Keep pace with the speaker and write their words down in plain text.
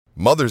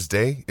Mother's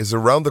Day is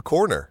around the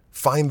corner.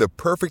 Find the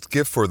perfect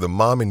gift for the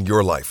mom in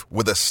your life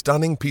with a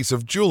stunning piece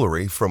of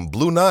jewelry from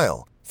Blue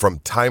Nile. From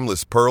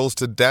timeless pearls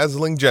to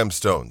dazzling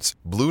gemstones,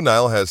 Blue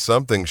Nile has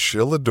something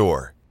she'll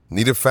adore.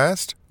 Need it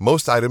fast?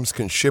 Most items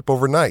can ship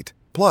overnight.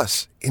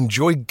 Plus,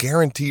 enjoy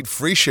guaranteed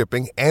free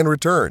shipping and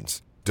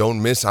returns.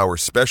 Don't miss our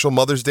special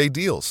Mother's Day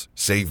deals.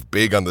 Save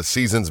big on the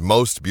season's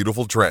most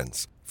beautiful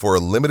trends. For a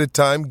limited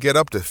time, get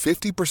up to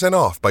 50%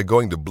 off by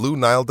going to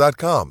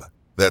BlueNile.com.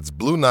 That's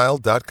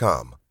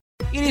BlueNile.com.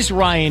 It is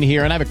Ryan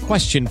here, and I have a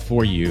question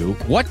for you.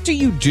 What do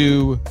you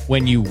do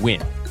when you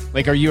win?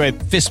 Like, are you a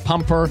fist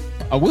pumper,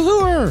 a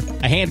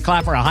woohooer, a hand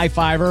clapper, a high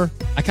fiver?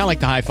 I kind of like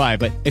the high five,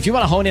 but if you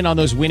want to hone in on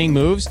those winning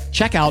moves,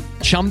 check out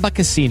Chumba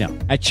Casino.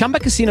 At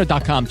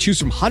ChumbaCasino.com, choose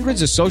from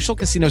hundreds of social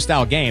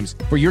casino-style games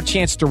for your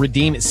chance to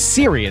redeem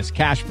serious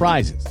cash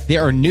prizes.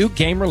 There are new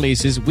game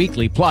releases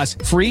weekly, plus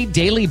free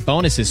daily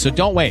bonuses, so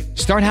don't wait.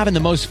 Start having the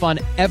most fun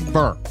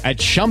ever at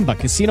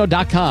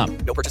ChumbaCasino.com.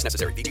 No purchase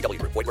necessary. VGW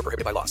Group. Void where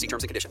prohibited by law. See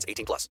terms and conditions.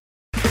 18+.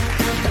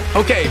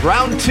 Okay,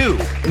 round two.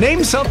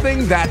 Name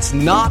something that's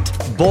not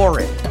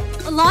boring.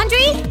 A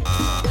laundry?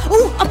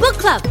 Ooh, a book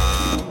club.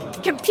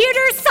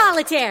 Computer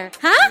solitaire,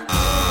 huh?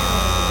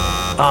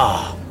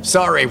 Ah,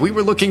 sorry, we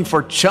were looking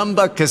for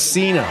Chumba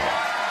Casino.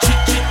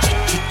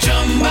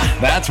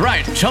 That's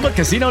right,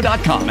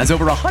 ChumbaCasino.com has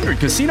over 100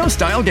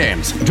 casino-style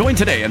games. Join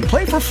today and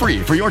play for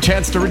free for your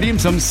chance to redeem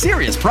some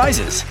serious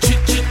prizes.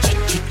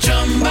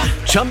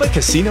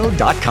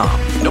 ChumbaCasino.com.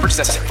 No purchase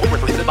necessary. Void where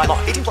prohibited by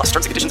law. 18+. Terms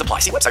and conditions apply.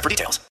 See website for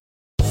details.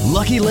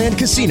 Lucky Land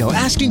Casino,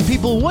 asking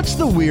people, what's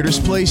the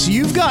weirdest place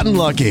you've gotten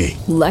lucky?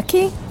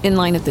 Lucky? In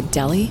line at the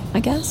deli, I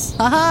guess?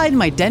 Aha, in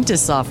my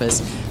dentist's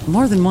office.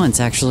 More than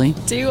once, actually.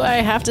 Do I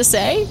have to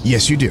say?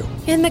 Yes, you do.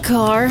 In the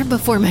car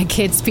before my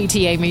kids'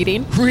 PTA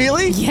meeting.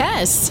 Really?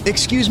 Yes.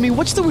 Excuse me,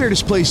 what's the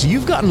weirdest place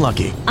you've gotten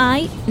lucky?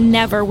 I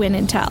never win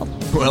and tell.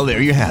 Well,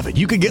 there you have it.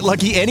 You can get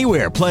lucky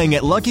anywhere, playing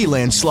at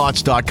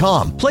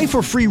LuckyLandSlots.com. Play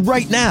for free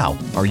right now.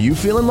 Are you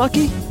feeling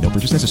lucky? No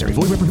purchase necessary.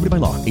 Void where prohibited by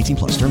law.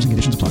 18+. Terms and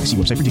conditions apply. See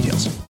website for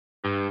details.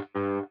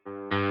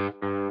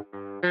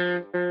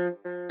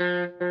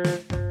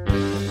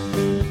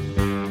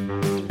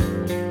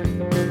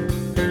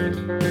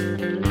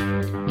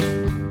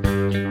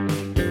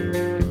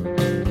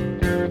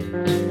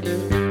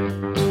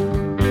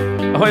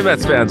 Ahoy,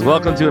 Mets fans.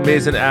 Welcome to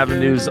Amazing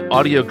Avenue's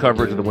audio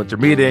coverage of the winter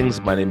meetings.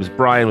 My name is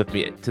Brian. With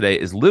me today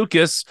is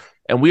Lucas,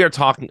 and we are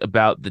talking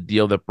about the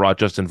deal that brought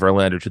Justin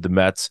Verlander to the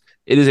Mets.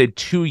 It is a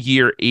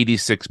 2-year,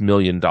 $86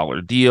 million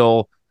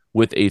deal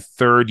with a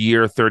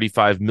third-year,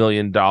 $35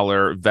 million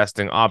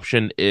vesting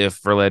option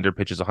if Verlander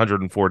pitches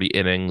 140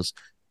 innings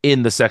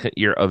in the second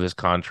year of his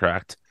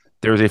contract.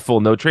 There is a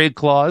full no-trade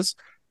clause,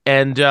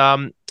 and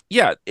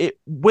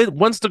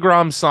once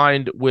DeGrom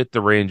signed with the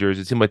Rangers,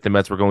 it seemed like the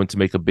Mets were going to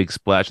make a big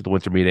splash at the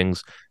winter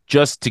meetings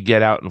just to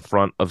get out in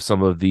front of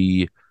some of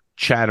the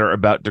chatter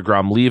about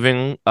DeGrom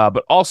leaving,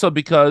 but also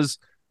because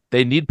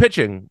they need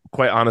pitching.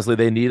 Quite honestly,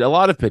 they need a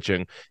lot of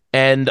pitching.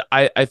 And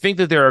I think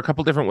that there are a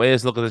couple different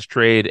ways to look at this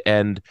trade.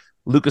 And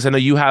Lucas, I know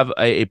you have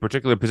a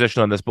particular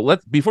position on this,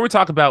 but before we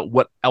talk about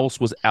what else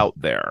was out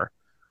there,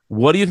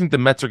 what do you think the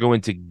Mets are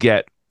going to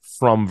get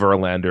from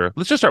Verlander?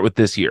 Let's just start with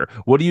this year.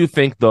 What do you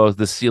think the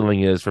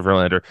ceiling is for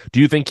Verlander? Do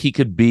you think he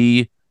could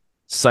be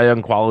Cy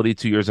Young quality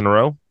 2 years in a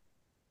row?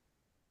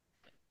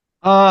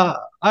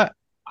 I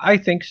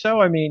think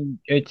so. I mean,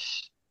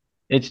 it's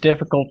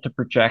difficult to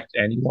project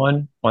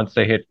anyone once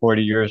they hit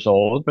 40 years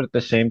old, but at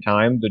the same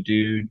time, the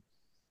dude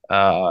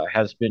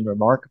has been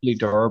remarkably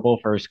durable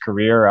for his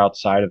career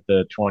outside of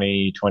the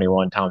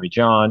 2021 Tommy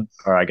John,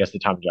 or I guess the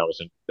Tommy John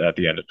was at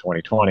the end of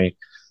 2020.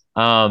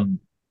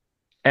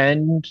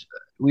 And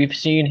we've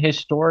seen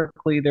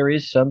historically there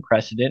is some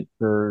precedent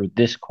for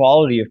this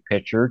quality of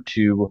pitcher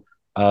to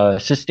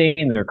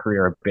sustain their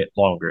career a bit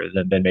longer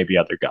than maybe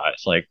other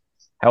guys. Like,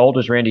 how old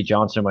was Randy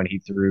Johnson when he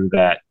threw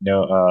that?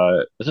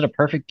 Was it a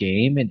perfect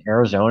game in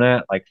Arizona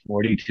at like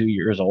 42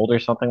 years old or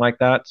something like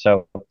that?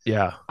 So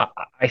yeah,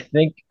 I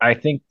think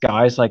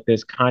guys like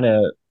this kind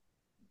of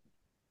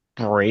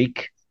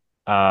break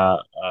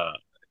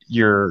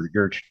your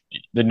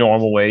the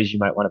normal ways you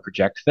might want to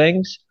project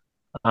things.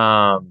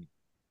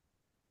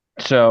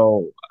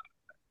 So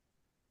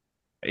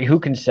who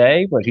can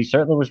say? But he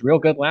certainly was real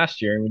good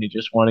last year when he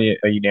just won a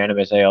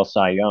unanimous AL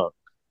Cy Young.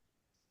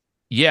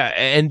 Yeah,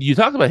 and you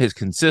talk about his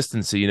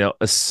consistency.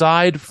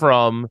 Aside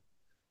from,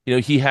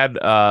 he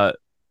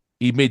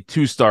made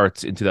 2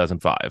 starts in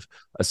 2005.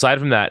 Aside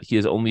from that, he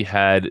has only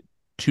had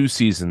 2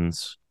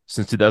 seasons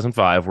since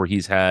 2005 where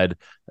he's had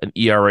an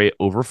ERA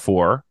over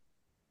 4.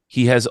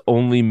 He has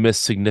only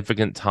missed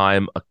significant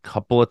time a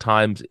couple of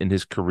times in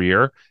his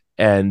career.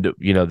 And,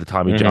 the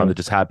Tommy John that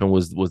just happened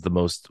was the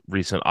most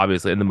recent,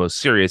 obviously, and the most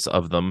serious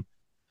of them.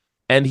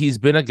 And he's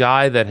been a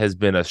guy that has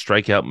been a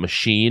strikeout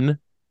machine.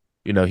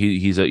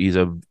 He's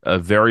a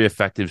very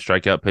effective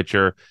strikeout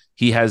pitcher.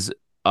 He has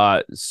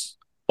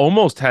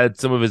almost had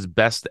some of his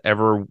best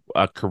ever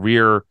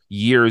career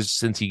years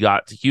since he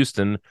got to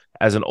Houston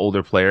as an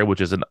older player, which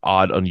is an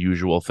odd,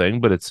 unusual thing.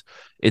 But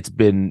it's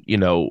been,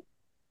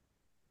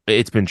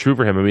 it's been true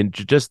for him. I mean,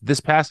 just this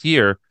past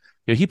year,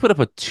 he put up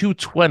a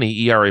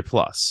 2.20 ERA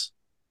plus.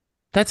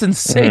 That's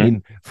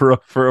insane for a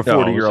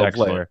 40-year-old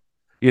player,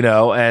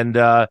 and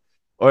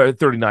or a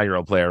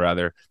 39-year-old player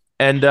rather.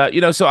 And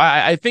so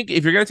I think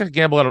if you're going to take a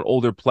gamble on an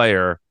older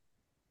player,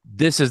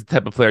 this is the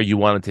type of player you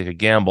want to take a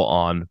gamble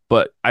on.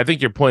 But I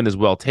think your point is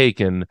well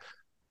taken.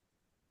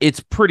 It's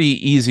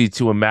pretty easy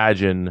to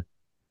imagine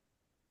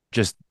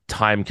just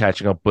time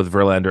catching up with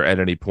Verlander at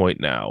any point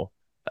now.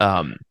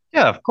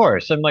 Yeah, of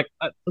course. And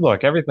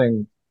look,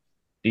 everything.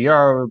 The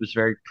ERA was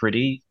very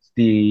pretty.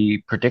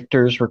 The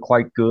predictors were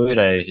quite good.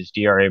 His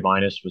DRA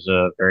minus was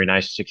a very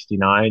nice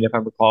 69, if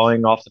I'm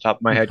recalling off the top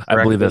of my head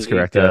correctly. I believe that's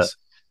correct, yes.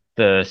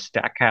 The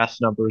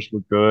StatCast numbers were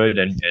good,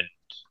 and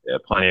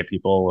plenty of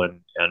people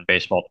on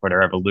baseball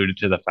Twitter have alluded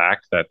to the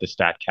fact that the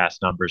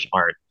StatCast numbers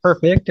aren't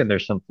perfect, and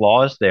there's some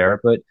flaws there,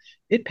 but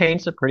it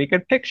paints a pretty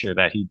good picture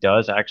that he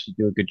does actually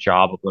do a good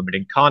job of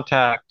limiting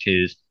contact.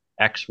 His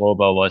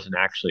ex-WOBA wasn't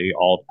actually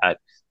all that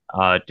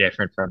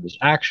different from his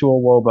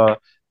actual WOBA.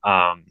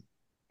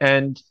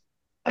 And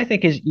I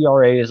think his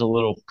ERA is a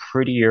little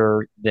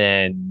prettier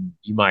than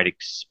you might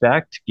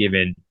expect,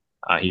 given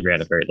he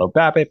ran a very low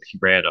BABIP. He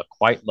ran a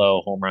quite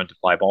low home run to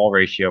fly ball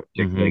ratio,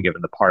 particularly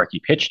given the park he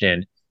pitched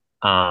in.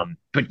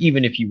 But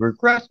even if you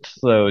regress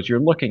those, you're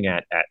looking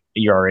at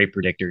ERA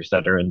predictors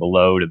that are in the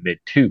low to mid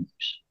twos,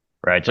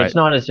 right? So it's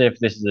not as if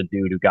this is a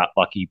dude who got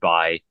lucky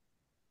by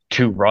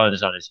 2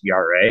 runs on his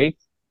ERA.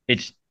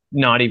 It's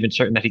not even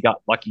certain that he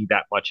got lucky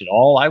that much at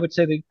all. I would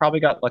say they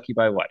probably got lucky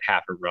by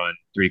half a run,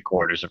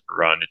 3/4 of a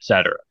run,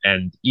 etc.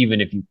 And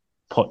even if you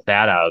put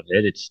that out of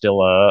it, it's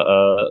still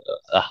a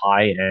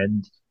high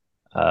end.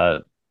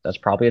 That's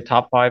probably a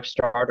top 5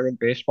 starter in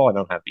baseball. I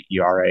don't have the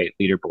ERA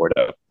leaderboard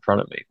out in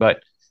front of me,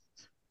 but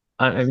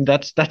I mean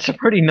that's a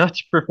pretty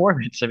nuts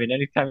performance. I mean,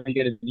 anytime you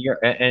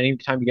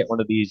get one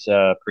of these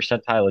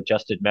percentile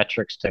adjusted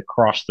metrics to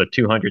cross the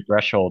 200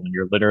 threshold, and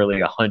you're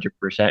literally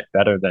 100%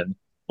 better than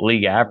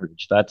league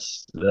average,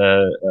 that's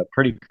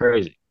pretty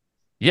crazy.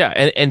 Yeah,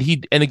 and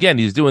again,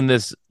 he's doing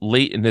this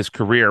late in his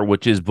career,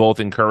 which is both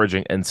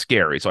encouraging and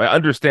scary. So I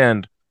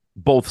understand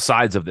both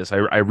sides of this.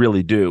 I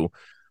really do.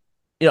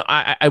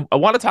 I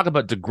want to talk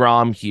about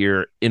DeGrom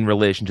here in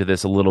relation to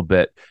this a little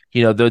bit.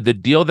 The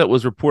deal that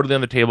was reportedly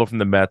on the table from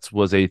the Mets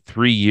was a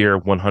 3-year,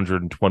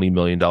 $120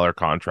 million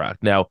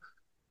contract. Now,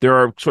 there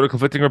are sort of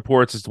conflicting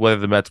reports as to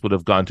whether the Mets would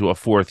have gone to a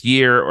 4th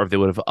year or if they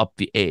would have upped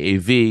the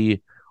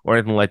AAV or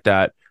anything like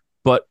that.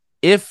 But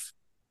if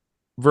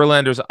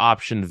Verlander's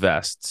option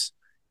vests,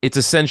 it's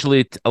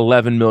essentially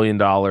 $11 million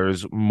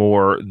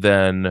more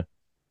than.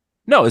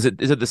 No, is it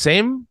the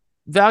same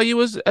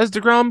value as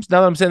DeGrom's?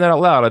 Now that I'm saying that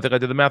out loud, I think I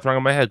did the math wrong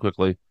in my head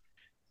quickly.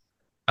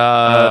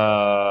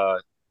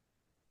 DeGrom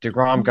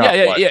got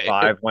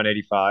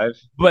 185.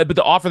 But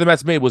the offer the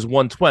Mets made was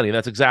 120.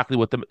 That's exactly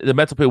what the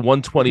Mets will pay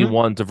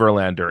 121 to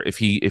Verlander if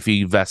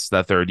he vests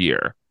that 3rd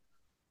year.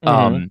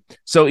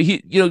 So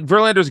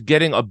Verlander's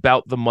getting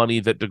about the money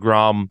that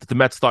the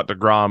Mets thought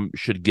DeGrom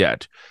should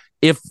get.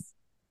 If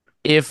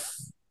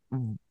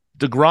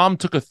DeGrom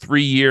took a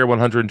 3-year,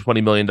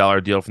 $120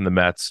 million deal from the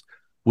Mets,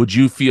 would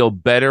you feel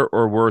better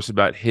or worse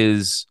about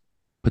his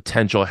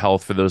potential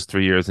health for those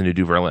 3 years than you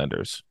do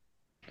Verlander's?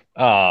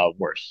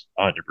 Worse,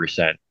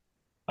 100%.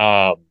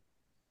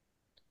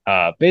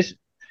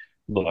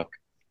 Look,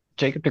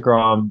 Jacob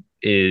DeGrom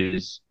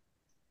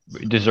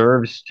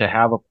deserves to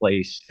have a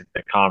place in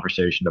the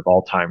conversation of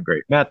all-time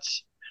great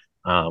Mets.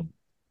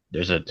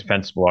 There's a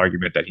defensible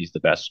argument that he's the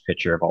best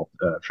pitcher of all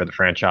for the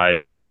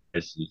franchise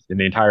in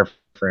the entire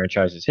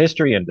franchise's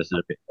history, and this is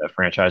a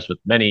franchise with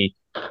many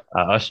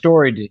a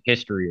storied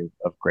history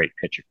of great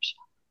pitchers.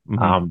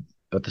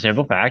 But the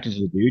simple fact is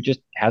the dude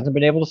just hasn't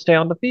been able to stay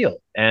on the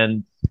field,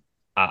 and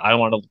I don't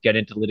want to get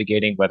into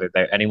litigating whether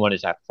anyone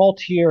is at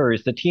fault here, or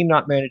is the team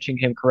not managing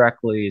him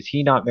correctly? Is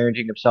he not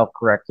managing himself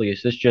correctly?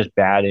 Is this just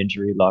bad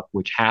injury luck,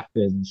 which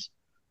happens?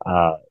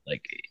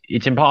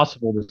 It's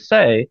impossible to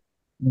say,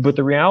 but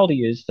the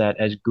reality is that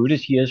as good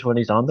as he is when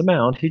he's on the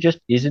mound, he just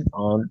isn't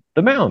on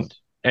the mound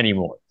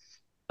anymore.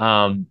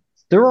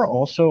 There are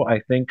also, I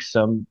think,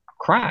 some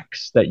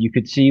cracks that you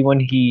could see when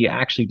he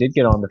actually did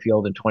get on the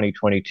field in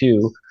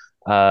 2022,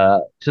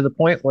 to the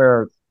point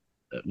where,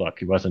 look,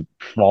 he wasn't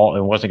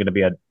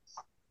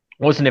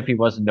wasn't if he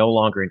was no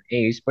longer an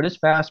ace, but his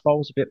fastball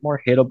was a bit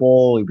more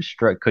hittable. He was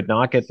could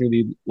not get through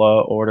the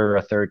low order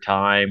a 3rd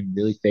time,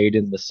 really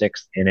faded in the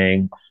 6th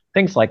inning,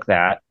 things like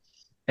that.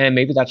 And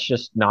maybe that's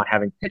just not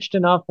having pitched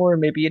enough, or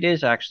maybe it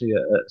is actually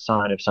a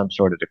sign of some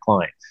sort of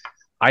decline.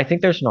 I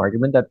think there's an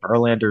argument that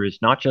Verlander is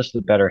not just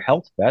the better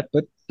health bet,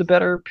 but the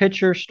better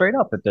pitcher straight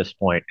up at this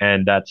point.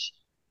 And that's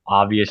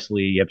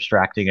obviously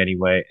abstracting any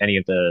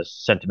of the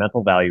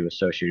sentimental value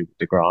associated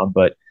with DeGrom.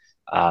 But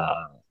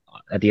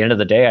at the end of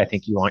the day, I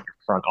think you want your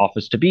front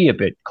office to be a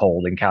bit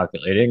cold and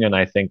calculating. And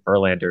I think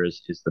Verlander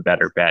is the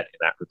better bet in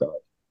that regard.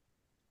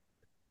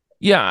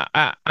 Yeah,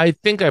 I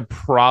think I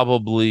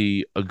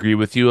probably agree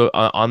with you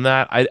on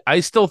that. I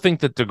still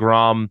think that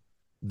DeGrom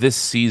this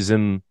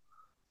season,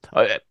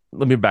 let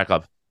me back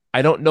up.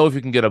 I don't know if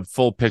you can get a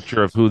full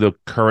picture of who the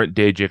current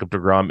day Jacob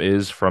deGrom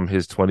is from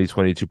his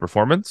 2022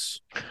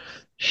 performance.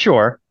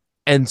 Sure.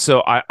 And so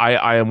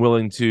I am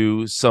willing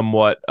to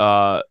somewhat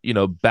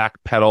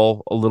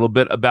backpedal a little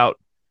bit about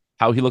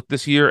how he looked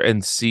this year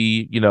and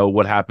see,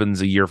 what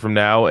happens a year from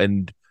now.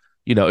 And,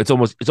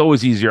 it's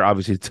always easier,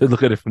 obviously, to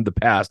look at it from the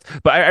past.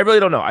 But I really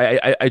don't know.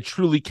 I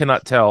truly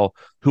cannot tell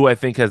who I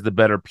think has the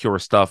better pure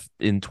stuff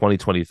in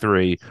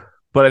 2023.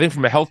 But I think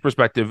from a health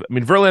perspective, I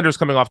mean, Verlander's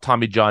coming off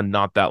Tommy John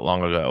not that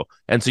long ago.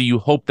 And so you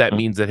hope that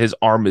means that his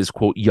arm is,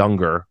 quote,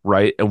 younger,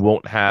 right? And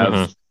won't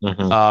have,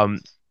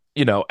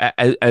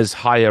 as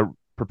high a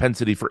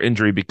propensity for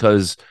injury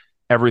because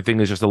everything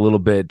is just a little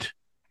bit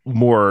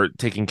more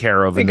taken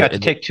care of. He got to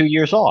take 2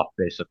 years off,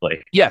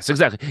 basically. Yes,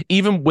 exactly.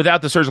 Even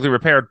without the surgically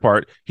repaired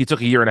part, he took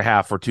 1.5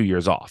 years or 2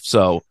 years off.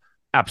 So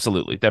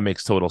absolutely, that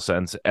makes total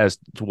sense as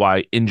to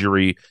why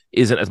injury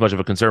isn't as much of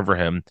a concern for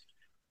him.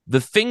 The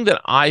thing that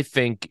I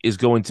think is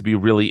going to be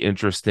really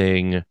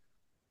interesting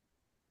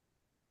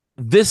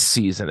this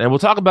season, and we'll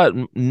talk about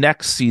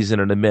next season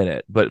in a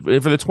minute, but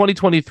for the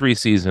 2023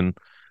 season,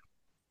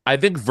 I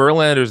think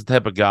Verlander is the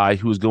type of guy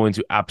who is going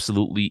to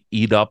absolutely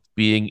eat up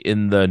being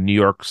in the New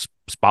York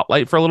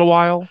spotlight for a little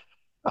while.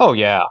 Oh,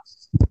 yeah.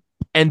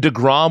 And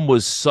DeGrom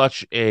was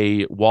such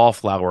a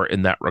wallflower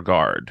in that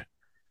regard.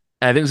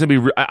 And I think it's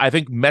going to be. I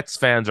think Mets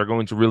fans are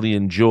going to really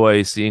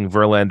enjoy seeing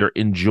Verlander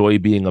enjoy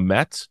being a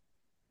Met,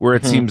 where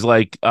it seems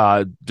like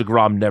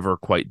DeGrom never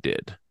quite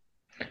did.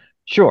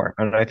 Sure,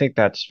 and I think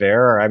that's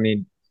fair. I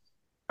mean,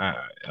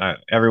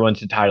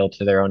 everyone's entitled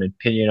to their own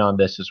opinion on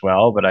this as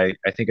well, but I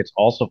think it's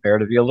also fair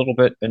to be a little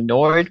bit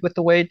annoyed with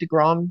the way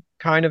DeGrom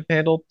kind of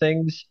handled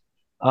things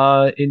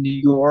in New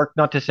York.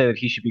 Not to say that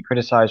he should be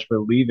criticized for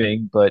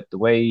leaving, but the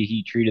way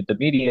he treated the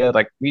media,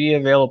 like media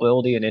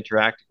availability and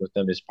interacting with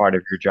them is part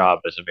of your job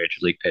as a major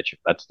league pitcher.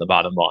 That's the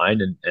bottom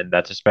line, and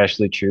that's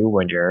especially true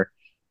when you're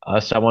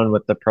someone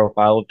with the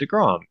profile of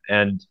DeGrom.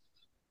 And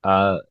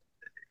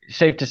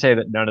safe to say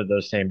that none of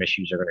those same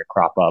issues are going to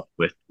crop up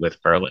with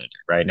Verlander.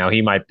 Right now,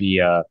 he might be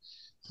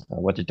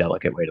what's a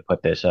delicate way to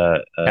put this?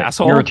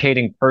 Asshole?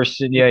 Irritating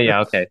person.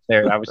 Yeah. Okay,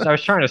 there. I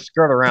was trying to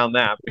skirt around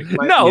that.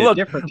 No, look,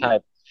 different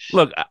type.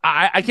 Look,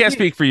 I can't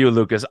speak for you,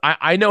 Lucas.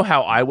 I know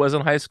how I was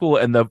in high school,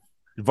 and the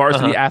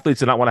varsity athletes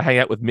did not want to hang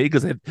out with me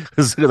because I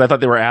thought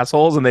they were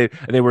assholes and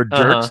they were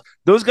jerks.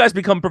 Those guys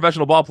become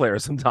professional ball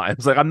players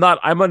sometimes. Like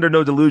I'm under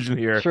no delusion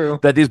here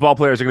that these ball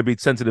players are going to be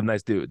sensitive,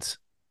 nice dudes.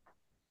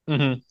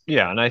 Mm-hmm.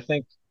 Yeah, and I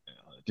think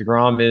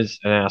DeGrom is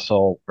an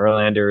asshole.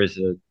 Verlander is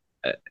an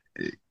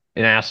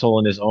asshole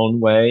in his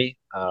own way,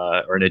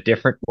 or in a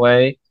different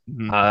way.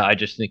 Mm-hmm. I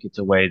just think it's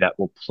a way that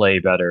will play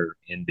better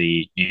in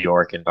the New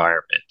York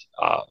environment.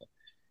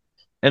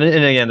 And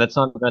again, that's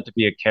not meant to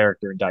be a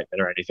character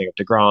indictment or anything of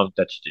DeGrom.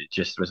 That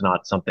just was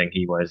not something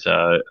he was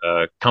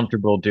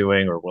comfortable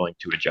doing or willing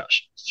to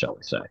adjust, shall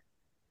we say?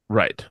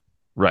 Right.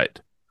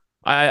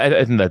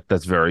 I think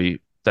that's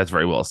very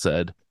well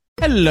said.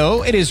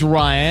 Hello, it is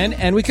Ryan,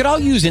 and we could all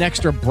use an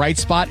extra bright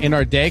spot in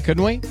our day,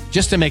 couldn't we?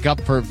 Just to make up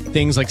for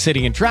things like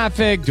sitting in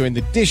traffic, doing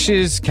the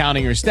dishes,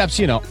 counting your steps,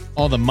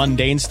 all the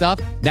mundane stuff.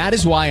 That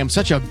is why I'm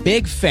such a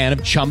big fan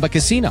of Chumba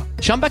Casino.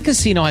 Chumba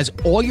Casino has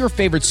all your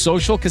favorite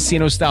social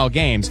casino-style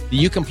games that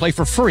you can play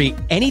for free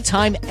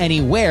anytime,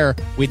 anywhere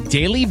with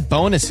daily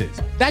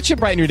bonuses. That should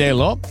brighten your day a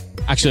little.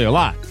 Actually, a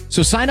lot.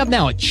 So sign up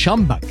now at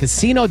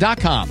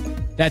ChumbaCasino.com.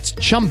 That's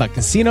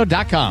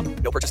ChumbaCasino.com.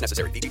 No purchase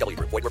necessary. VGW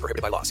Group. Void where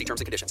prohibited by law. See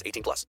terms and conditions.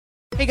 18+.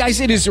 Hey guys,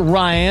 it is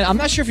Ryan. I'm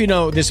not sure if you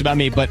know this about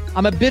me, but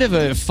I'm a bit of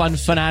a fun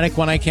fanatic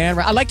when I can.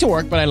 I like to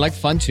work, but I like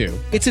fun too.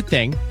 It's a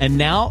thing. And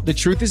now the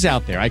truth is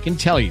out there. I can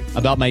tell you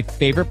about my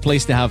favorite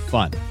place to have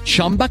fun.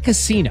 Chumba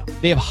Casino.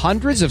 They have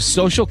hundreds of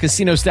social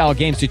casino style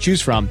games to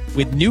choose from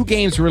with new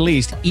games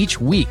released each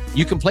week.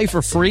 You can play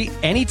for free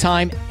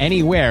anytime,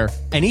 anywhere.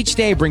 And each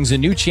day brings a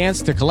new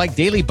chance to collect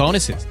daily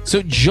bonuses.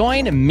 So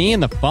join me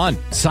in the fun.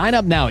 Sign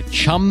up now at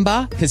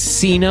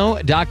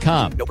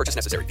ChumbaCasino.com. No purchase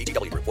necessary.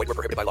 VGW Group. Void where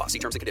prohibited by law. See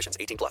terms and conditions.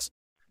 18+.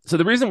 So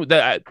the reason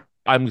that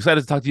I'm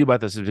excited to talk to you about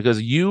this is because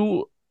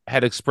you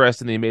had expressed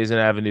in the Amazing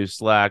Avenue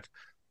Slack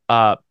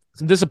some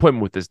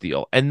disappointment with this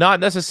deal. And not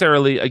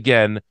necessarily,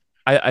 again,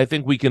 I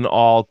think we can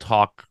all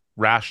talk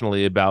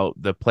rationally about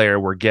the player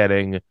we're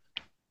getting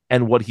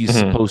and what he's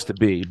supposed to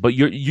be. But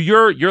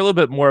you're a little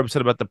bit more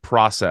upset about the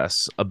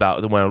process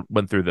about when I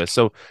went through this.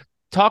 So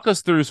talk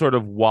us through sort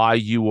of why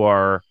you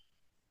are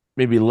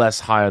maybe less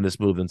high on this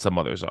move than some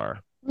others are.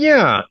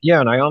 Yeah,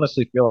 and I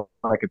honestly feel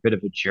like a bit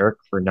of a jerk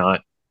for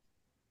not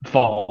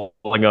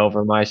falling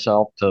over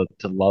myself to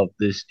love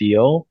this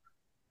deal.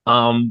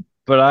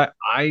 But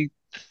I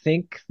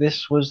think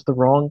this was the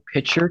wrong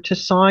pitcher to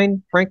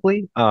sign,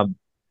 frankly. Don't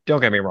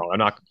get me wrong, I'm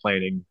not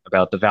complaining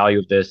about the value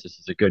of this. This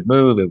is a good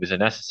move. It was a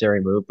necessary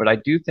move, but I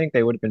do think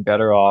they would have been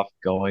better off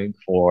going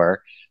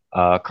for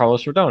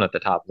Carlos Rodon at the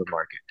top of the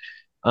market.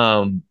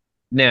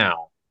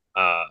 Now,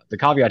 the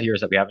caveat here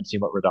is that we haven't seen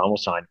what Rodon will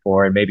sign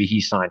for, and maybe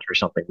he signed for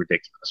something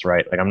ridiculous,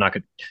 right? Like, I'm not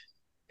going to.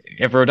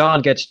 If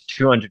Rodon gets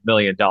 $200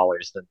 million,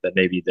 then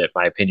maybe that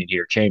my opinion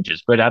here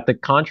changes. But at the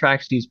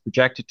contracts he's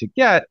projected to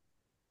get,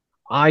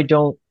 I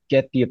don't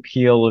get the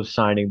appeal of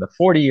signing the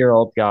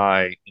 40-year-old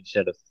guy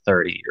instead of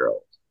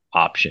 30-year-old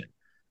option.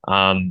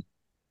 Um,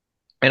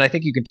 and I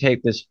think you can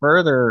take this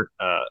further,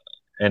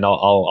 and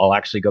I'll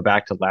actually go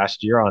back to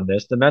last year on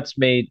this. The Mets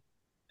made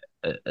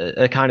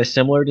a kind of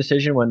similar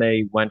decision when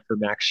they went for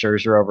Max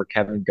Scherzer over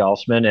Kevin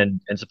Gausman,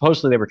 and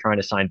supposedly they were trying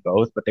to sign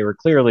both, but they were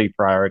clearly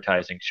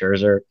prioritizing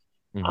Scherzer.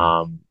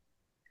 Um,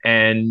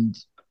 and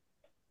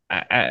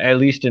at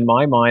least in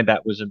my mind,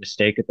 that was a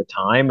mistake at the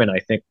time, and I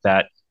think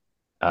that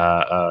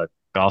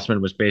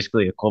Gausman was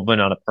basically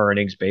equivalent on a per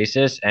innings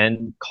basis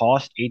and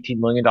cost $18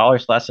 million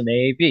less in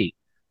AAV,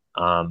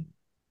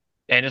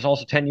 and is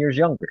also 10 years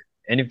younger.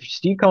 And if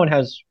Steve Cohen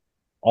has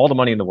all the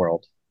money in the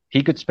world,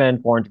 he could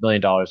spend $400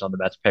 million on the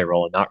Mets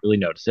payroll and not really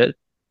notice it.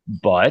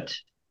 But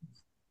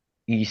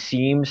he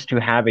seems to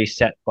have a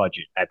set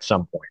budget at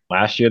some point.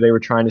 Last year, they were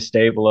trying to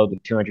stay below the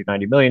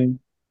 $290 million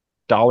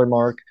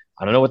mark.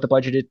 I don't know what the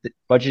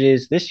budget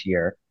is this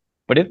year,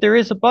 but if there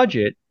is a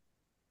budget,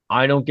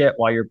 I don't get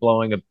why you're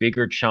blowing a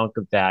bigger chunk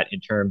of that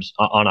in terms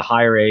on a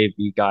higher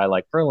AAV guy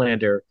like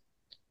Verlander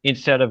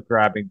instead of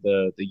grabbing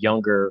the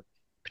younger,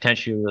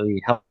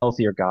 potentially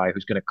healthier guy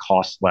who's going to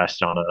cost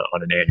less on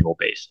an annual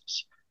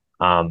basis.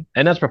 And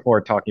that's before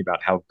talking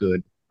about how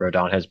good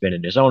Rodon has been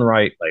in his own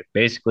right, like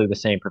basically the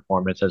same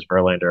performance as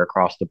Verlander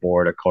across the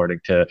board, according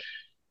to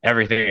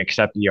everything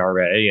except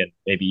ERA, and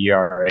maybe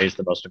ERA is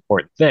the most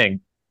important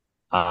thing.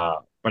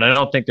 But I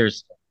don't think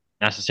there's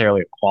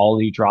necessarily a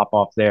quality drop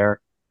off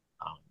there.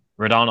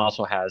 Rodon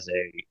also has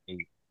a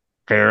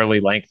fairly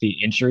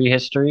lengthy injury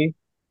history,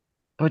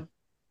 but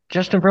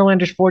Justin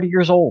Verlander's 40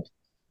 years old.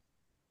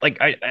 Like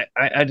I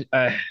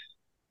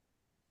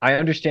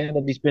understand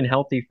that he's been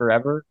healthy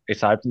forever,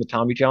 aside from the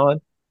Tommy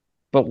John,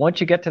 but once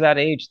you get to that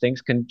age,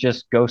 things can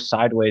just go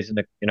sideways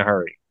in a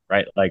hurry,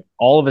 right? Like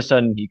all of a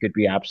sudden, he could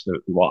be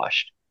absolutely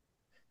washed,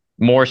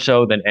 more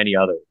so than any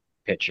other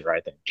pitcher,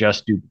 I think,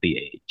 just due to the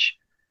age.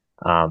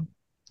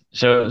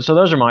 So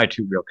those are my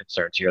two real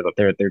concerns here.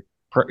 That they're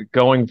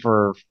going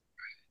for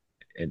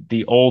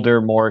the older,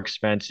 more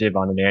expensive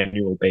on an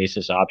annual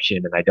basis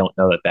option, and I don't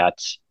know that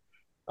that's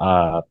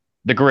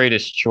the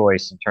greatest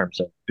choice in terms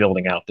of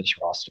building out this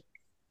roster.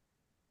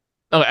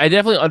 Okay, I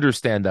definitely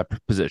understand that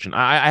position.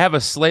 I have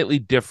a slightly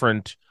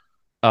different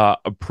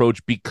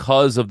approach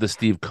because of the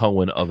Steve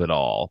Cohen of it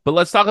all. But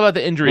let's talk about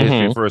the injury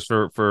history first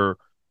for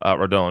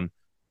Rodon.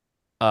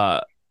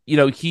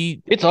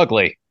 It's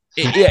ugly.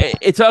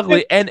 It's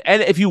ugly, and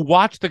if you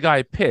watch the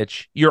guy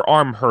pitch, your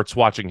arm hurts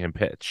watching him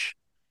pitch.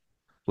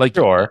 Like,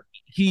 sure,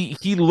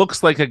 he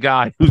looks like a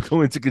guy who's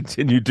going to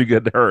continue to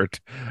get hurt,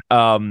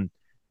 and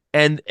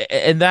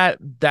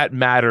that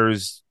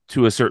matters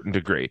to a certain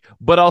degree.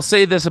 But I'll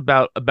say this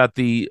about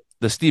the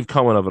Steve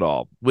Cohen of it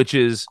all, which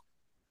is,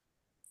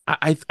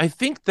 I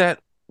think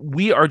that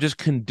we are just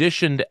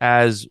conditioned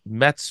as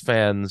Mets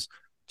fans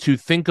to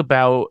think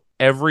about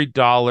every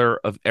dollar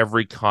of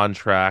every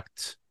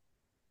contract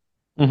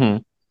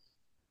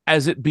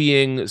as it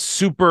being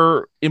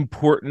super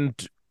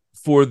important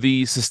for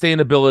the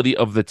sustainability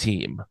of the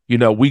team. You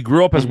know, we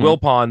grew up as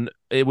Wilpon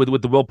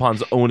with the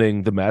Wilpons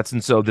owning the Mets,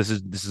 and so this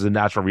is a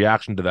natural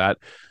reaction to that.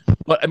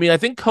 But I mean, I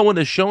think Cohen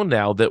has shown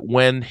now that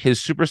when his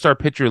superstar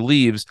pitcher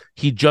leaves,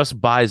 he just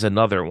buys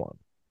another one.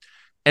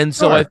 And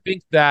so I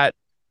think that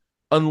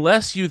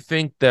unless you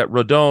think that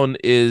Rodon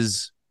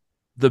is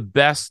the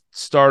best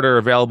starter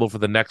available for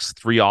the next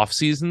 3 off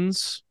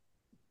seasons,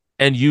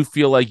 and you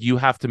feel like you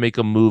have to make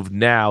a move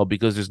now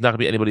because there's not going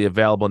to be anybody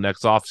available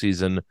next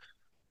offseason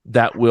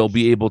that will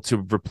be able to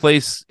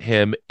replace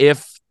him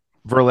if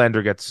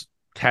Verlander gets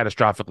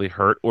catastrophically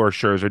hurt or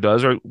Scherzer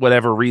does or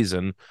whatever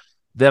reason,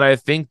 then I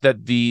think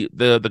that the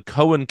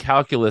Cohen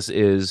calculus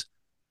is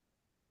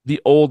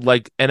the old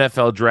like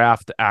NFL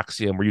draft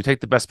axiom where you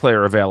take the best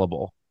player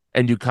available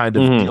and you kind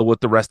of deal with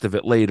the rest of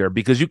it later,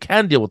 because you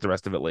can deal with the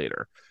rest of it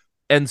later.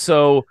 And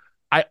so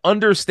I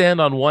understand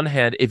on one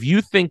hand, if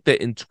you think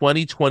that in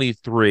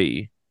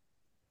 2023,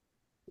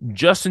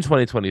 just in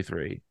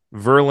 2023,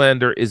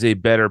 Verlander is a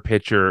better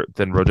pitcher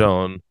than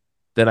Rodon,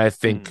 then I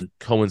think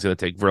Cohen's going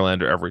to take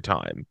Verlander every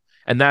time.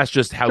 And that's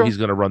just how he's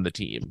going to run the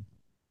team.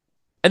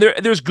 And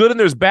there's good and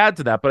there's bad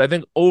to that, but I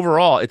think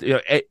overall,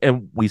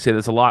 and we say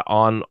this a lot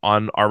on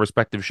our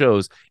respective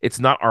shows,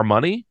 it's not our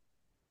money,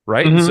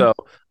 right? So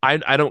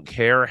I don't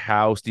care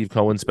how Steve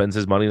Cohen spends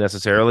his money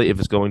necessarily if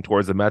it's going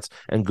towards the Mets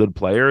and good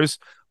players.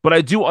 But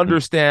I do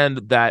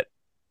understand that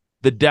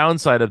the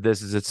downside of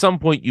this is at some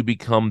point you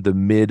become the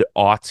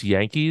mid-aughts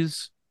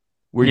Yankees,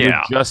 where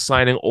you're just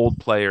signing old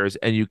players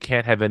and you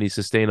can't have any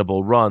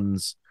sustainable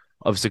runs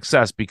of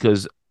success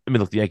because, I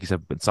mean, look, the Yankees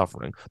have been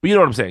suffering. But you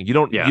know what I'm saying? You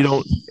don't.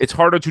 It's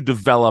harder to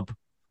develop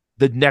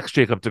the next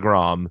Jacob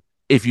deGrom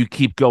if you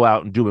keep go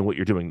out and doing what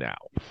you're doing now.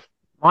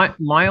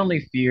 My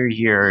only fear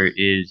here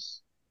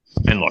is,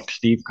 and look,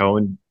 Steve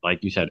Cohen,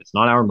 like you said, it's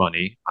not our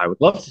money. I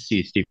would love to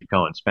see Steve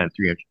Cohen spend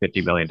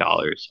 $350 million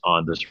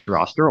on this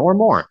roster or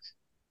more.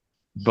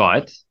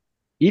 But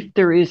if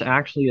there is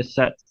actually a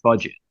set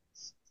budget,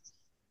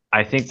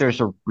 I think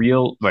there's a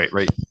real right.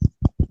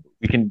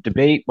 we can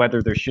debate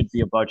whether there should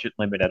be a budget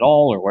limit at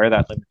all or where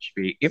that limit should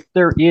be. If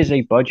there is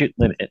a budget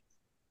limit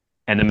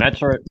and the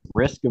Mets are at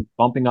risk of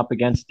bumping up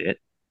against it,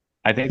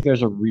 I think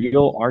there's a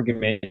real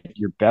argument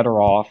you're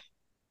better off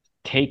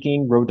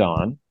taking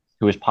Rodon,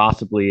 who is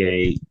possibly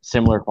a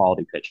similar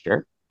quality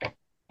pitcher,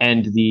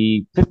 and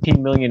the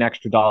 15 million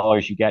extra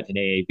dollars you get in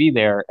AAV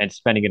there and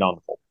spending it on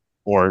the full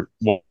or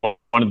one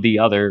of the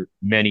other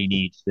many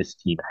needs this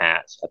team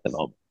has at the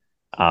moment.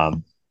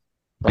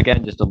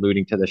 Again, just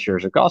alluding to the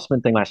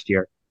Scherzer-Gossman thing last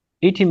year,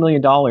 $18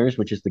 million,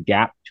 which is the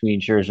gap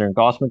between Scherzer and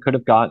Gossman, could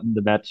have gotten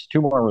the Mets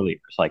two more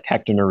relievers, like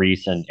Hector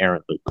Neris and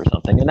Aaron Luke or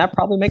something, and that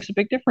probably makes a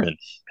big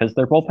difference because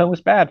their bullpen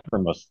was bad for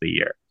most of the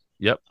year.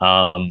 Yep.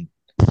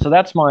 So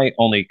that's my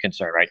only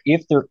concern, right?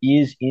 If there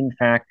is, in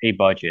fact, a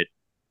budget,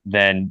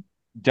 then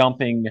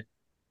dumping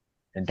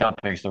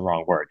is the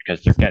wrong word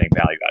because they're getting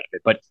value out of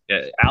it, but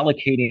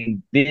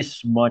allocating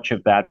this much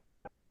of that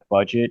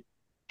budget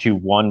to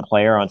one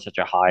player on such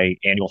a high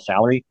annual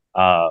salary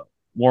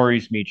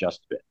worries me just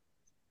a bit.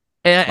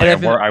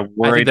 And I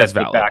worry that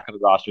the back of the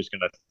roster is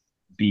going to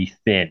be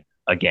thin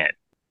again.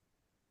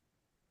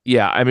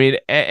 Yeah, I mean,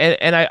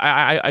 and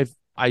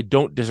I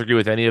don't disagree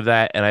with any of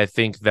that, and I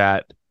think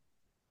that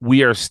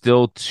we are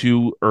still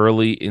too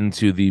early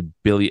into the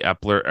Billy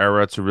Epler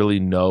era to really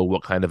know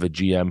what kind of a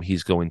GM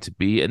he's going to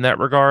be in that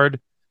regard.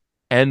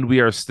 And we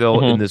are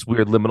still in this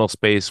weird liminal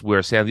space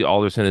where Sandy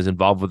Alderson is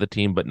involved with the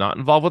team, but not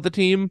involved with the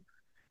team.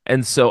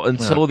 And so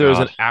until there's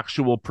an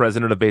actual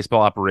president of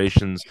baseball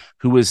operations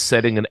who is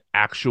setting an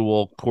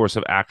actual course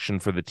of action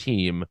for the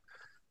team,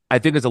 I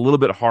think it's a little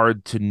bit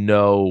hard to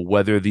know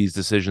whether these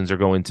decisions are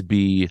going to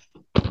be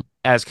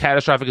as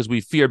catastrophic as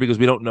we fear because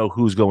we don't know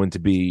who's going to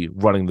be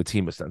running the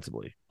team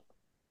ostensibly.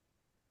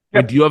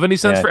 Yep. Do you have any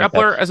sense for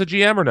Epler as a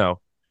GM or no?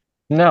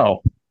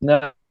 No.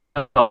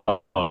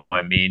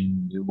 I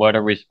mean, what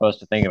are we supposed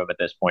to think of him at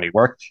this point?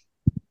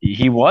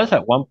 He was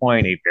at one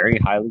point a very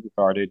highly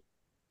regarded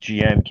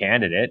GM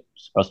candidate,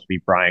 supposed to be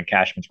Brian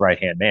Cashman's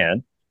right-hand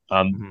man.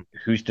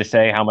 Who's to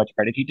say how much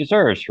credit he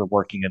deserves for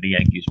working in the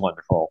Yankees'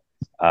 wonderful,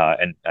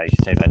 and I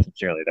say that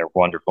sincerely, their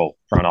wonderful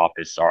front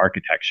office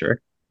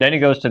architecture. Then he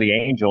goes to the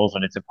Angels,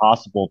 and it's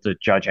impossible to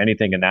judge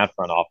anything in that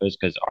front office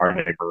because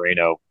Arte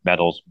Moreno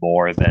meddles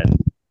more than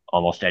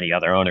almost any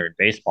other owner in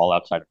baseball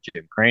outside of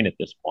Jim Crane at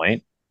this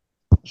point.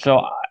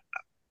 So,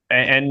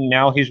 and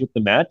now he's with the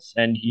Mets,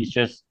 and he's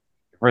just,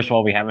 first of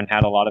all, we haven't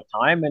had a lot of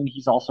time, and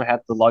he's also had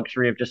the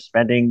luxury of just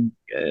spending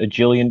 $1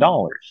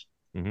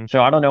 jillion.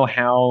 So I don't know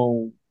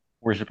how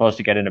we're supposed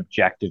to get an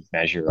objective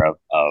measure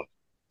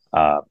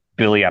of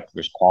Billy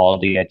Epler's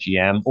quality at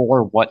GM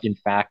or what, in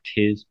fact,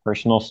 his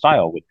personal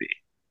style would be.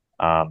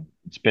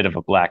 It's a bit of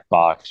a black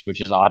box,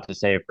 which is odd to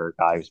say for a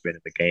guy who's been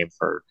in the game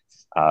for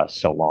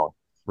so long.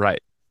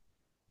 Right.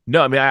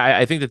 No, I mean,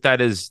 I think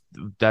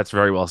that's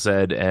very well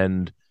said.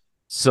 And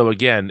so,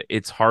 again,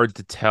 it's hard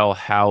to tell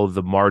how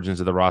the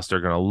margins of the roster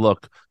are going to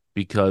look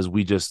because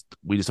we just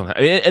don't have.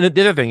 And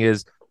the other thing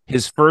is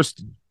his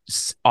first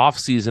off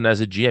season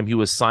as a GM, he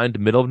was signed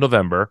middle of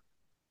November.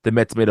 The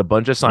Mets made a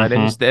bunch of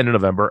signings at the end of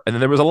November, and then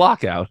there was a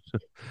lockout.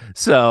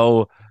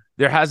 So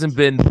there hasn't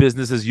been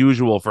business as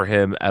usual for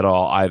him at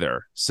all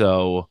either.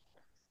 So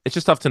it's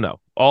just tough to know.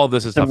 All of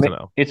this is tough to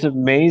know. It's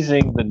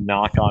amazing the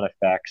knock-on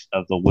effects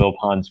of the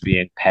Wilpons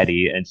being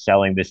petty and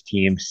selling this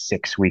team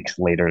 6 weeks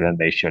later than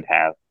they should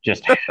have.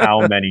 Just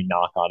how many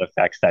knock-on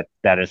effects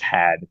that has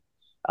had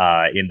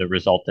in the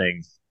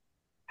resulting.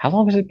 How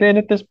long has it been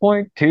at this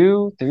point?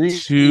 2, 3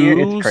 years?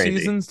 It's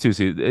crazy. 2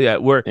 seasons.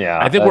 Yeah,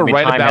 I think we're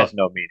right time about. Has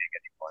no meaning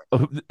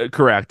anymore.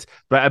 Correct,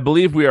 but I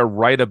believe we are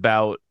right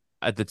about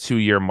at the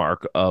 2-year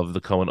mark of the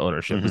Cohen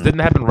ownership. This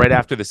didn't happen right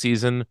after the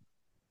season.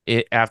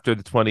 After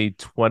the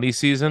 2020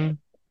 season?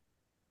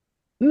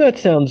 That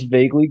sounds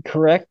vaguely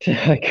correct.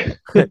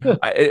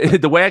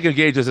 The way I can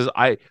gauge this is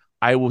I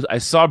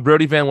saw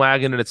Brody Van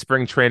Wagen at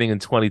spring training in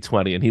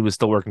 2020, and he was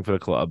still working for the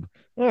club.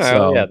 All right,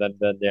 so, then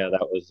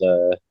that was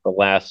the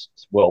last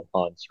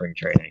Wilpon spring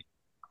training.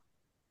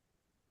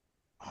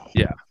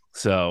 Yeah.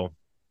 So,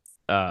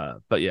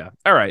 but yeah.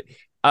 All right.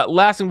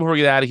 Last thing before we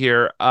get out of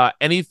here,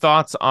 any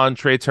thoughts on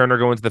Trey Turner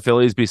going to the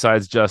Phillies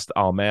besides just,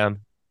 oh man?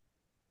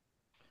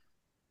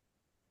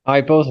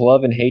 I both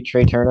love and hate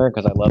Trey Turner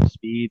because I love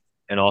speed,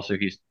 and also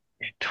he's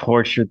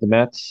tortured the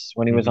Mets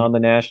when he was on the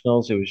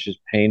Nationals. It was just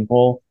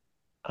painful.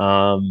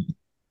 From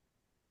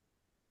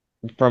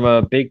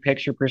a big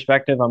picture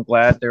perspective, I'm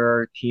glad there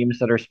are teams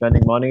that are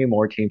spending money.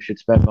 More teams should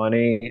spend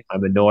money.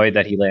 I'm annoyed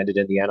that he landed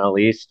in the NL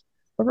East.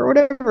 But for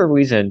whatever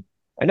reason,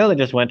 I know they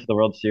just went to the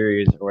World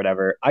Series or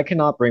whatever. I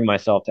cannot bring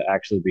myself to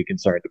actually be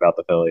concerned about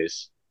the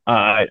Phillies.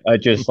 I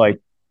just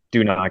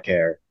do not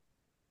care.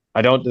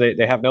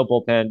 They have no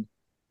bullpen.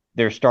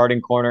 Their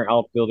starting corner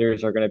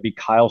outfielders are going to be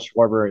Kyle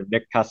Schwarber and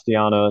Nick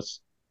Castellanos,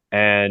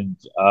 and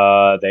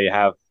they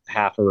have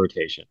half a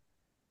rotation.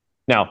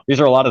 Now, these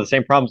are a lot of the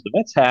same problems the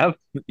Mets have.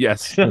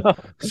 Yes,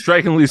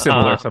 strikingly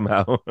similar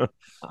somehow.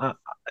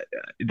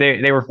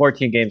 They were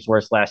 14 games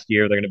worse last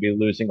year. They're going to be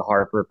losing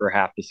Harper for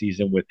half the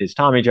season with his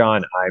Tommy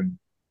John. I'm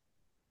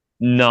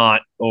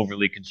not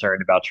overly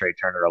concerned about Trey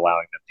Turner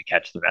allowing them to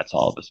catch the Mets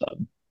all of a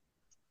sudden.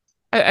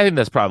 I think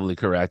that's probably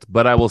correct,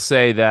 but I will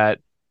say that,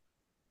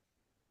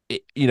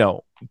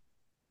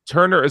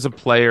 Turner is a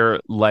player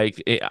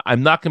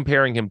I'm not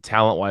comparing him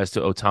talent-wise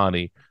to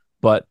Ohtani,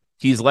 but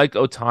he's like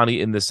Ohtani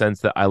in the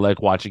sense that I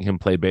like watching him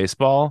play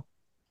baseball,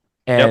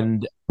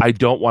 and I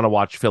don't want to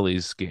watch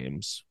Phillies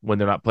games when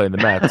they're not playing the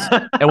Mets.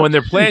 And when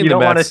they're playing the Mets... You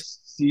don't want to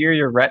sear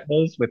your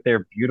retinas with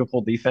their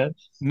beautiful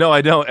defense? No,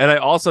 I don't. And I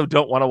also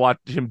don't want to watch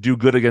him do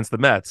good against the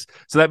Mets.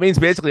 So that means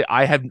basically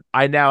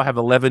I now have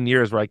 11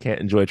 years where I can't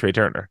enjoy Trey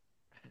Turner.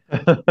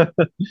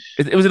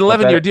 It was an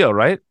 11-year deal,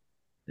 right?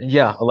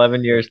 Yeah,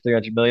 11 years,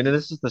 $300 million. And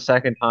this is the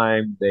second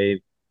time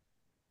they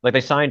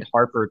signed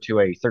Harper to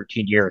a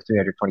 13-year,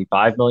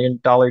 $325 million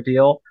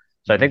deal.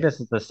 So I think this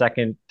is the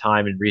second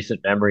time in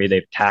recent memory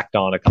they've tacked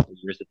on a couple of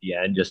years at the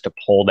end just to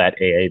pull that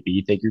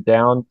AAV figure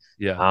down.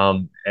 Yeah.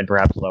 And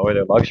perhaps lower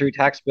their luxury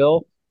tax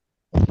bill.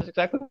 That's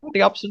exactly what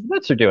the opposite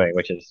Mets are doing,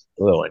 which is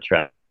a little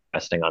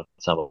interesting on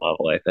some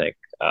level, I think.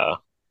 I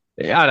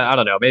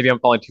don't know. Maybe I'm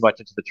falling too much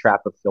into the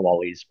trap of Phil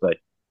Wallies, but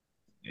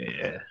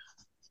yeah.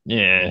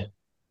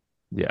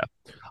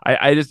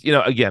 I just,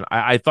 again,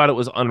 I thought it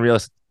was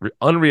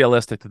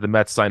unrealistic that the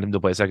Mets signed him to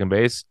play second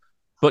base,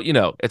 but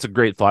it's a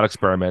great thought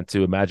experiment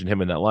to imagine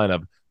him in that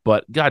lineup.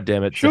 But God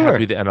damn it, sure, does it have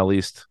to be the NL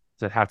East?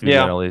 Does it have to be the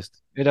NL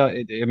East?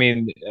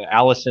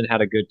 Allison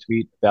had a good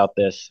tweet about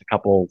this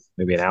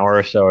maybe an hour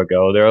or so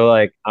ago. There are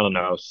like, I don't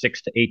know,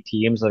 6 to 8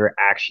 teams that are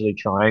actually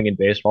trying in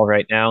baseball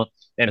right now,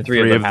 and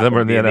three of them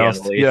are in the NL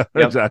East. Yeah,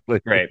 exactly.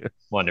 Great,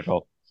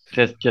 wonderful,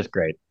 just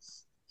great.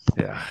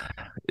 Yeah.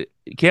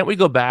 Can't we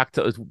go back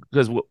to,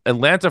 because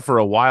Atlanta for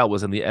a while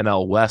was in the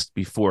NL West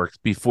before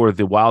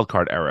the wild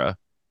card era,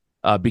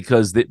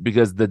 because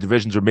the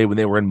divisions were made when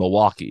they were in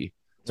Milwaukee.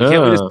 So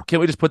can't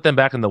we just put them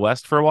back in the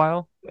West for a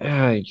while?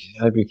 I'd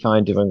be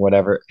fine doing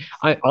whatever.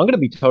 I'm going to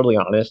be totally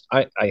honest.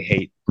 I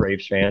hate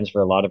Braves fans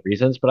for a lot of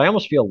reasons, but I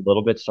almost feel a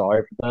little bit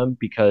sorry for them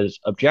because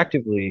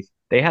objectively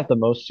they have the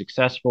most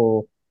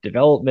successful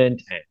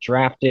development and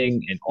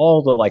drafting and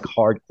all the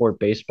hardcore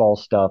baseball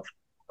stuff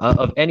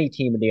of any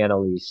team in the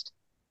NL East.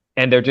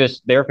 And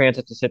their fans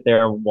have to sit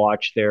there and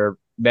watch their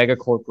mega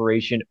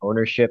corporation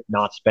ownership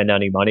not spend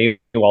any money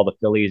while the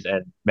Phillies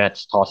and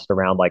Mets toss it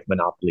around like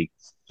Monopoly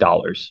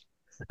dollars.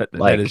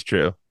 That is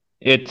true.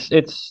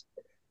 It's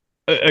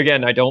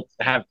again, I don't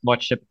have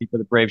much sympathy for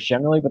the Braves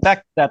generally, but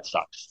that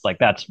sucks.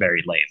 That's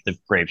very lame. The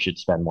Braves should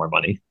spend more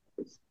money.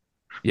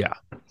 Yeah.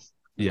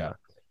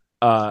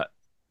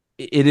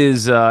 It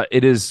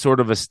is sort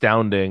of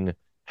astounding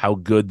how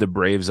good the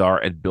Braves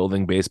are at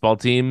building baseball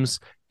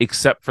teams,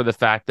 except for the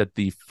fact that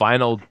the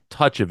final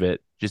touch of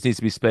it just needs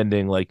to be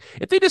spending,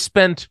 if they just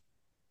spent,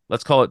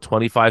 let's call it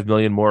 $25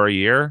 million more a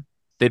year,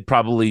 they'd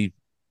probably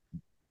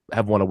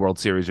have won a World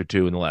Series or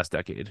two in the last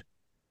decade.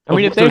 I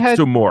mean, if they had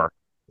more,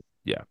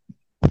 yeah.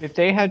 If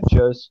they had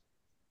just,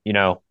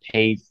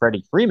 paid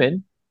Freddie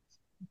Freeman,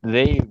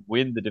 they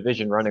win the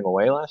division running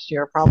away last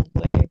year,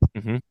 probably.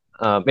 Mm-hmm.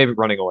 Maybe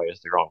running away is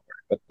the wrong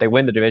word, but they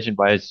win the division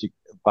by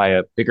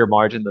a bigger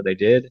margin than they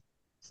did.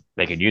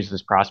 They could use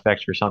this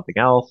prospects for something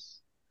else.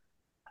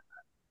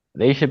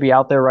 They should be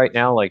out there right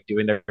now,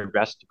 doing their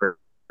best to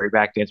bring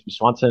back Dansby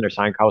Swanson or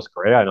sign Carlos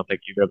Correa. I don't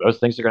think either of those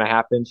things are going to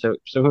happen. So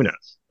who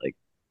knows?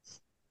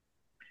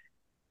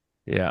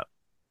 Yeah.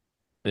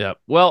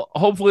 Well,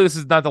 hopefully this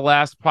is not the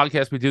last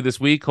podcast we do this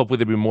week. Hopefully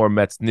there'll be more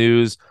Mets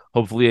news.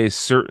 Hopefully a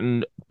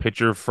certain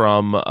pitcher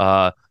from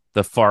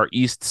the Far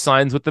East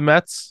signs with the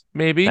Mets,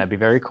 maybe. That'd be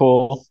very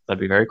cool.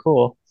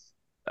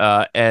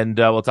 And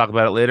we'll talk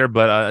about it later.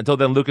 But until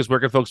then, Lucas, where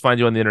can folks find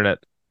you on the internet?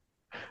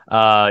 You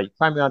can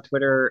find me on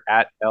Twitter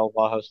at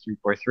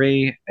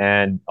LVajos343,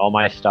 and all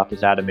my stuff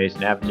is at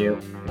Amazing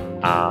Avenue.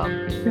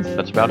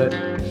 That's about it.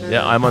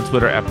 Yeah, I'm on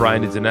Twitter at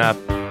Brian Needs an App.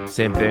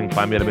 Same thing.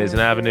 Find me at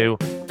Amazing Avenue.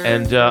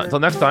 And until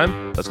next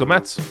time, let's go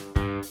Mets.